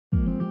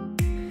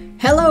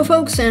Hello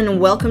folks, and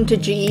welcome to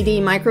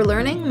GED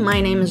Microlearning. My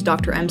name is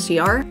Dr.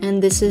 MCR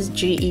and this is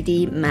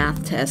GED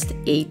Math Test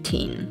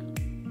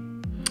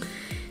 18.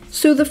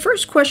 So the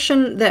first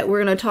question that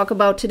we're going to talk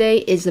about today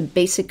is a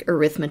basic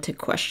arithmetic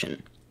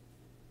question.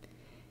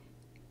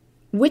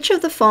 Which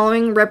of the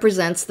following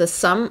represents the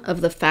sum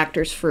of the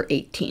factors for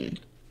 18?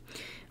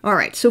 All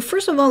right, so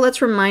first of all,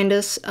 let's remind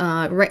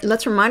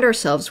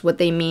ourselves what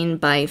they mean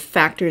by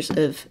factors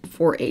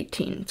for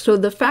 18. So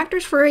the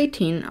factors for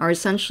 18 are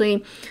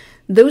essentially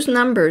those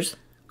numbers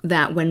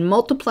that when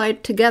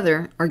multiplied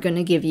together are going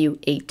to give you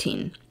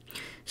 18.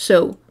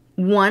 So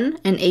 1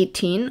 and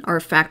 18 are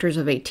factors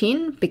of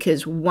 18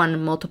 because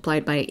 1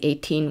 multiplied by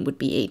 18 would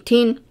be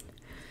 18.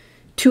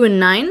 2 and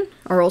 9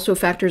 are also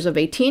factors of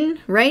 18,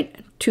 right?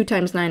 2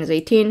 times 9 is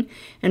 18.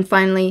 And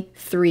finally,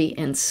 3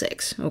 and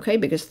 6, okay?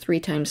 Because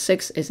 3 times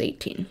 6 is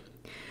 18.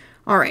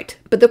 All right,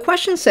 but the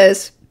question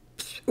says,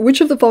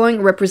 which of the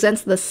following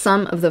represents the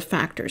sum of the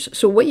factors?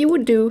 So what you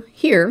would do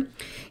here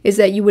is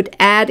that you would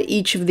add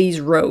each of these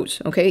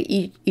rows, okay?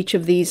 Each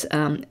of these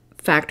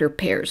factor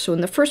pairs. So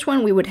in the first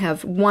one, we would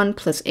have 1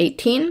 plus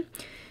 18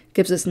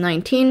 gives us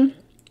 19.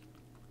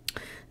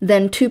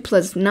 Then 2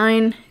 plus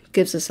 9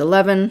 gives us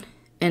 11.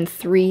 And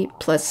 3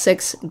 plus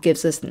 6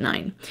 gives us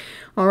 9.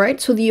 All right,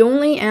 so the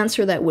only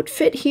answer that would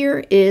fit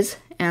here is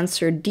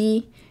answer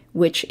D,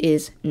 which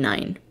is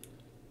 9.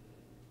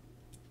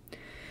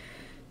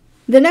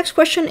 The next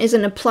question is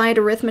an applied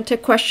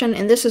arithmetic question,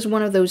 and this is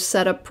one of those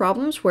setup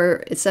problems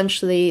where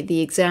essentially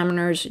the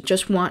examiners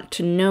just want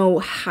to know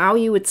how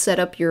you would set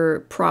up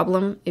your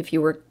problem if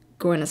you were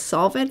going to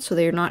solve it, so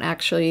they're not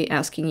actually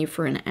asking you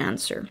for an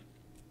answer.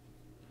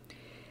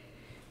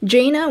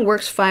 Jaina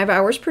works 5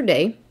 hours per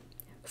day,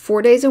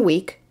 4 days a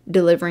week,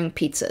 delivering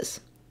pizzas.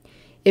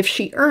 If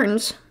she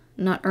earns,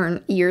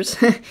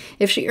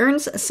 if she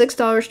earns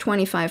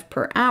 $6.25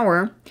 per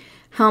hour,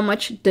 how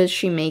much does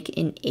she make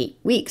in 8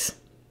 weeks?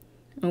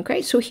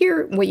 Okay, so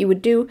here what you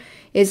would do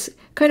is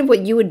kind of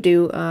what you would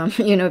do,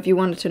 if you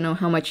wanted to know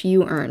how much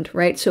you earned,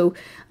 right? So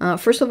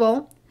first of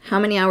all, how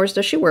many hours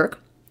does she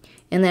work?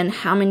 And then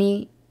how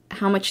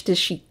much does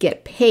she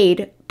get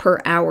paid per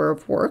hour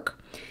of work?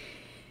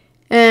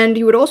 And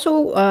you would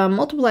also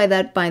multiply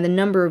that by the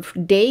number of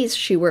days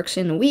she works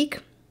in a week,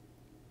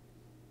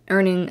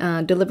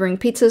 delivering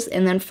pizzas.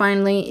 And then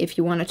finally, if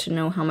you wanted to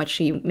know how much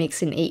she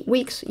makes in 8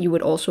 weeks, you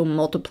would also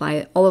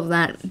multiply all of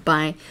that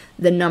by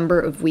the number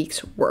of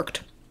weeks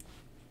worked.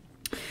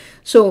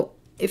 So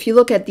if you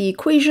look at the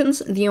equations,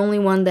 the only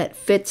one that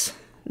fits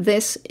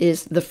this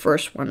is the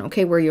first one,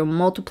 okay, where you're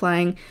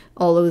multiplying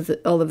all of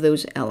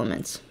those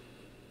elements.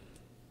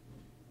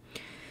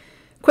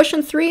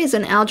 Question 3 is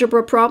an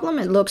algebra problem.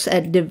 It looks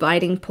at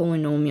dividing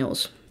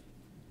polynomials.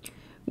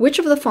 Which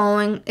of the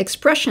following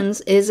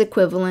expressions is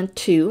equivalent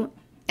to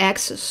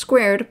x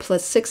squared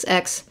plus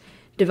 6x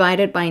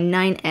divided by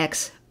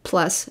 9x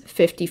plus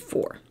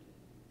 54?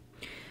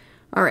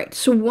 All right,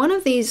 so one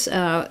of these,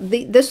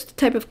 this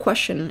type of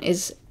question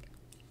is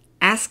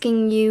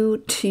asking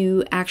you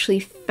to actually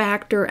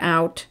factor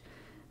out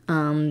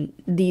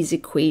these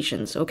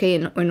equations, okay,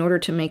 in order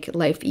to make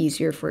life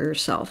easier for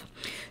yourself.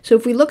 So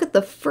if we look at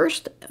the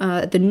first,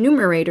 the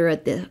numerator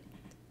at the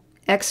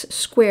x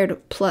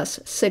squared plus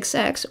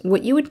 6x,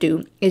 what you would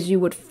do is you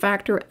would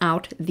factor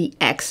out the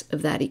x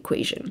of that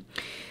equation.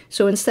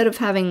 So instead of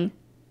having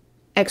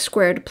x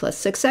squared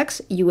plus 6x,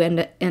 you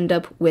end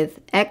up with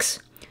x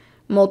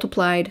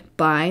multiplied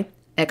by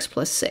x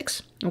plus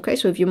 6. Okay,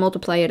 so if you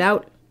multiply it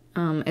out,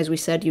 as we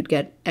said, you'd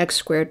get x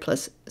squared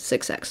plus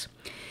 6x.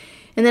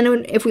 And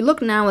then if we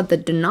look now at the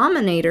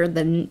denominator,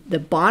 the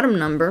bottom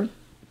number,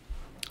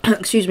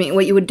 excuse me,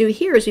 what you would do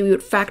here is you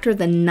would factor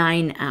the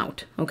 9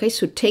 out. Okay,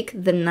 so take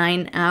the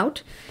 9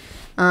 out,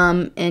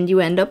 and you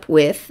end up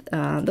with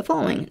the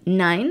following: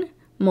 9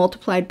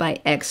 multiplied by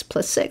x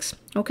plus 6.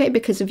 Okay,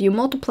 because if you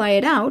multiply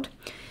it out,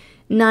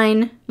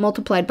 9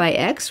 multiplied by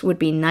x would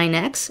be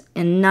 9x,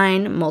 and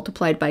 9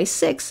 multiplied by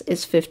 6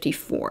 is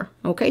 54.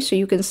 Okay, so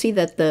you can see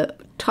that the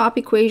top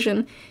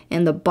equation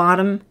and the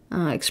bottom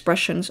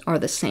expressions are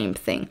the same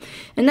thing.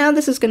 And now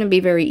this is going to be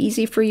very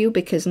easy for you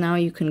because now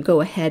you can go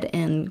ahead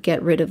and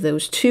get rid of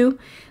those two,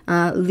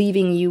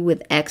 leaving you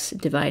with x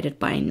divided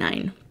by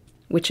 9,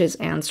 which is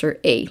answer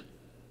A.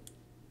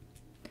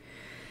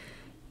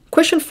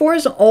 Question 4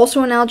 is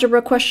also an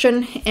algebra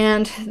question,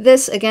 and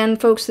this, again,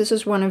 folks, this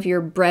is one of your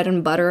bread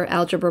and butter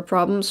algebra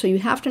problems, so you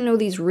have to know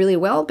these really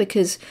well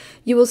because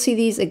you will see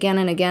these again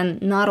and again,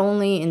 not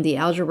only in the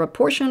algebra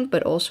portion,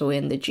 but also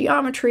in the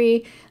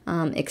geometry,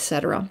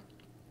 etc.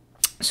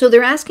 So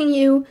they're asking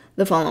you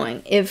the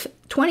following: if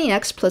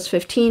 20x plus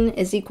 15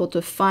 is equal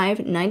to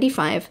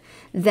 595,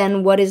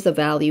 then what is the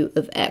value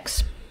of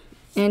x?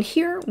 And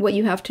here, what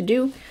you have to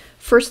do,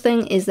 first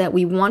thing is that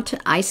we want to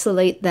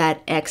isolate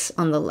that x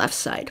on the left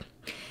side.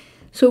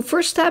 So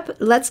first step,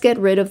 let's get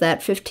rid of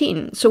that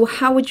 15. So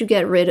how would you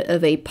get rid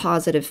of a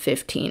positive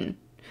 15?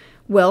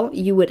 Well,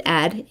 you would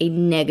add a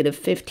negative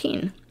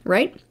 15,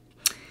 right?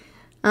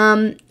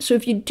 So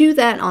if you do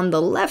that on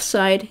the left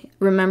side,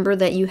 remember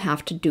that you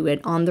have to do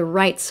it on the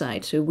right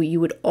side. So you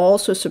would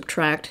also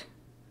subtract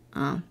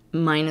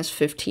minus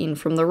 15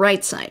 from the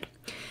right side.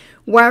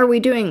 Why are we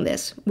doing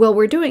this? Well,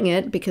 we're doing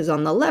it because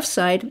on the left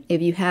side,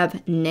 if you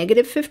have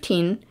negative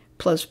 15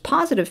 plus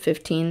positive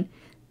 15,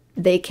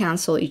 they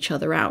cancel each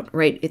other out,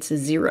 right? It's a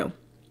 0.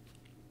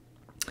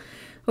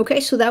 Okay,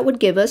 so that would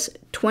give us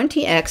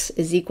 20x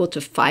is equal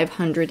to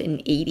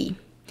 580.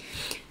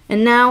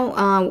 And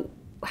now,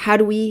 how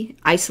do we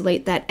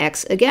isolate that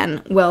x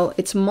again? Well,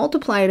 it's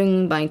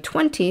multiplying by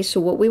 20, so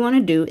what we want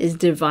to do is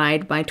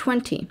divide by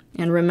 20.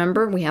 And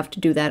remember, we have to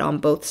do that on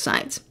both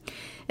sides.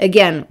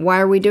 Again, why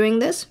are we doing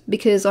this?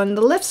 Because on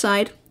the left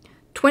side,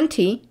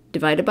 20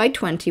 divided by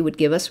 20 would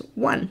give us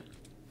 1.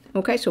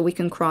 Okay, so we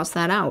can cross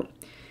that out.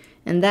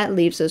 And that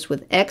leaves us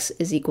with x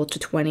is equal to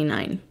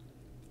 29,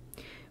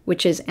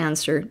 which is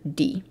answer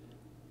D.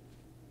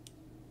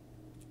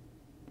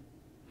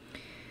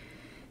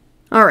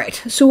 All right,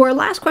 so our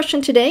last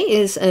question today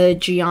is a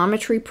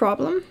geometry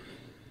problem.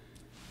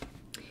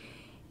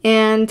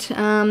 And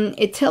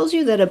it tells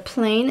you that a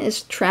plane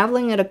is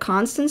traveling at a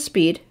constant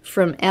speed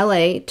from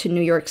LA to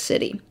New York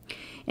City.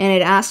 And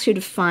it asks you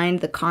to find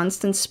the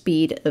constant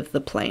speed of the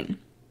plane.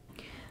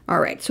 All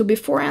right, so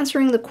before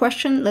answering the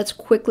question, let's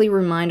quickly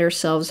remind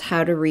ourselves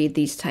how to read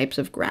these types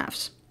of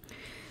graphs.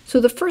 So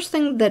the first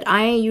thing that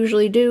I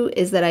usually do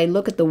is that I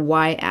look at the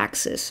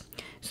y-axis.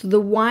 So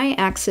the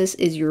y-axis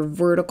is your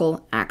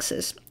vertical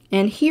axis.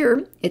 And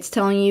here it's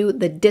telling you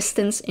the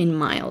distance in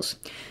miles.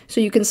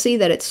 So you can see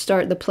that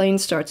the plane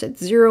starts at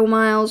 0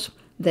 miles,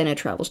 then it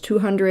travels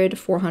 200,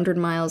 400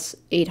 miles,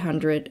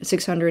 800,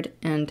 600,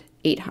 and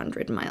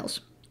 800 miles.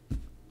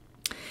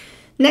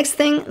 Next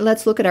thing,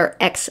 let's look at our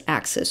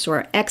x-axis. So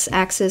our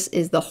x-axis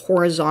is the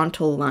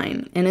horizontal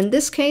line. And in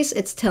this case,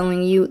 it's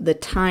telling you the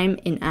time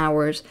in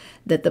hours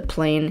that the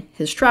plane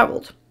has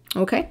traveled.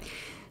 Okay?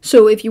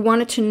 So if you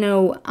wanted to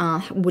know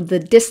would the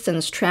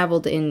distance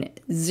traveled in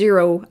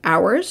 0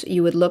 hours,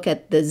 you would look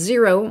at the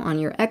 0 on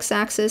your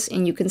x-axis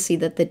and you can see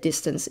that the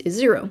distance is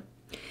 0.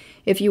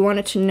 If you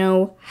wanted to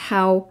know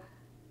how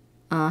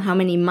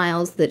many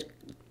miles the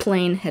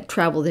plane had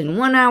traveled in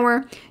 1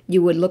 hour,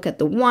 you would look at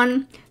the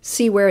 1,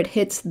 see where it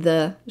hits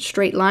the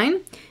straight line,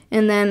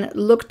 and then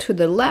look to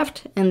the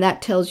left, and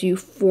that tells you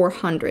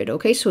 400.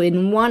 Okay, so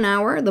in 1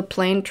 hour, the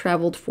plane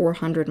traveled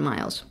 400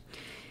 miles.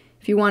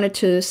 If you wanted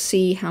to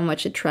see how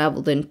much it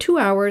traveled in 2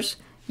 hours,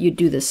 you'd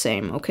do the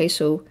same. Okay,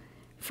 so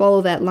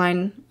follow that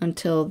line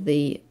until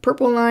the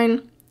purple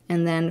line,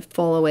 and then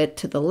follow it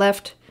to the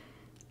left.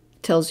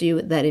 It tells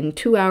you that in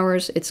 2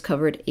 hours, it's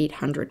covered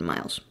 800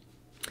 miles.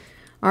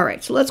 All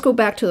right, so let's go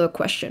back to the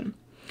question.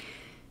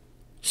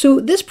 So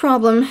this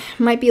problem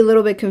might be a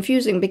little bit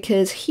confusing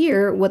because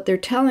here, what they're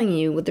trying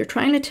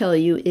to tell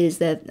you is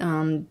that,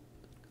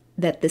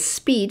 that the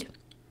speed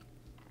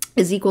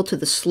is equal to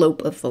the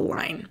slope of the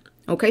line.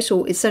 Okay,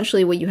 so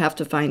essentially what you have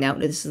to find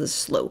out is the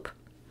slope.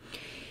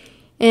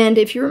 And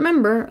if you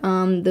remember,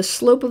 the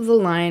slope of the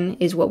line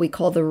is what we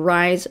call the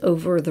rise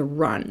over the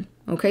run.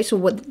 Okay, so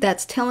what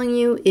that's telling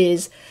you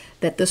is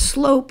that the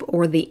slope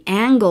or the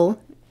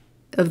angle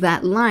of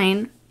that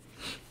line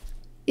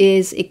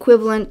is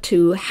equivalent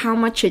to how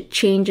much it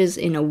changes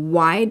in a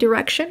y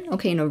direction,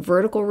 okay, in a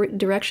vertical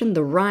direction,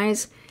 the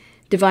rise,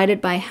 divided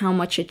by how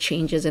much it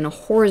changes in a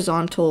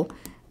horizontal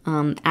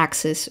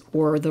axis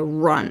or the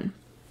run.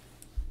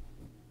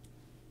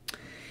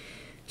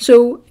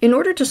 So in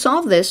order to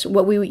solve this,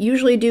 what we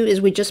usually do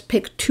is we just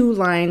pick 2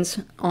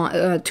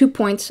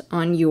 points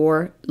on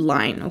your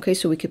line. Okay,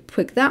 so we could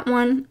pick that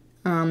one,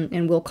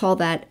 and we'll call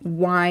that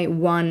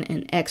y1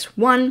 and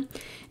x1,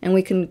 and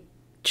we can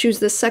choose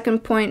the second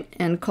point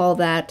and call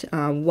that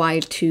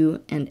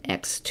y2 and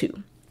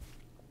x2.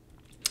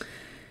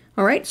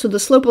 All right, so the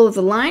slope of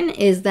the line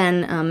is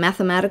then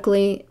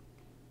mathematically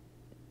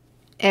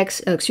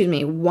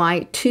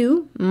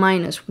y2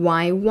 minus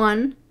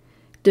y1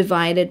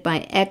 divided by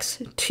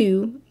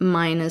x2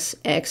 minus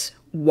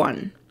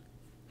x1.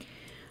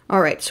 All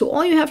right, so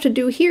all you have to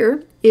do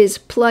here is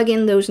plug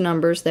in those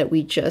numbers that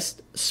we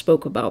just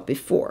spoke about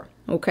before,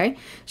 okay?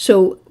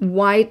 So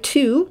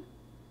y2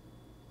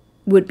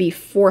 would be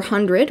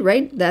 400,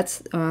 right? That's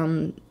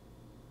the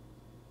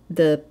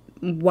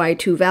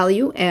y2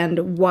 value, and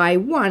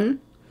y1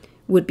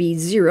 would be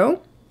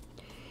 0.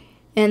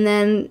 And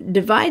then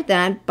divide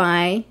that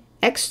by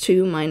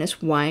x2 minus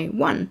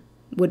y1,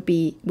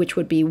 which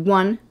would be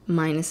 1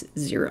 minus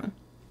 0.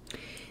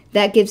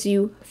 That gives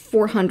you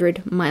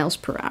 400 miles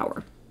per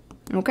hour.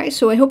 Okay,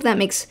 so I hope that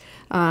makes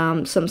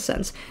some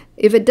sense.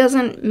 If it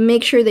doesn't,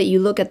 make sure that you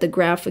look at the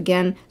graph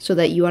again so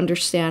that you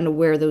understand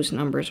where those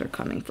numbers are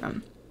coming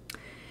from.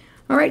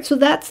 All right, so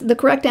that's the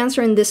correct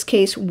answer in this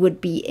case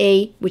would be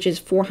A, which is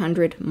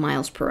 400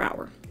 miles per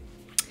hour.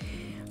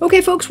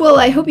 Okay, folks, well,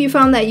 I hope you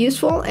found that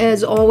useful.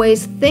 As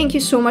always, thank you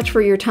so much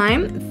for your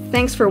time.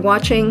 Thanks for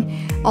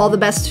watching. All the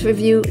best of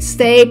you.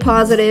 Stay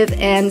positive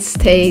and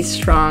stay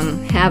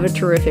strong. Have a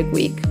terrific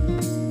week.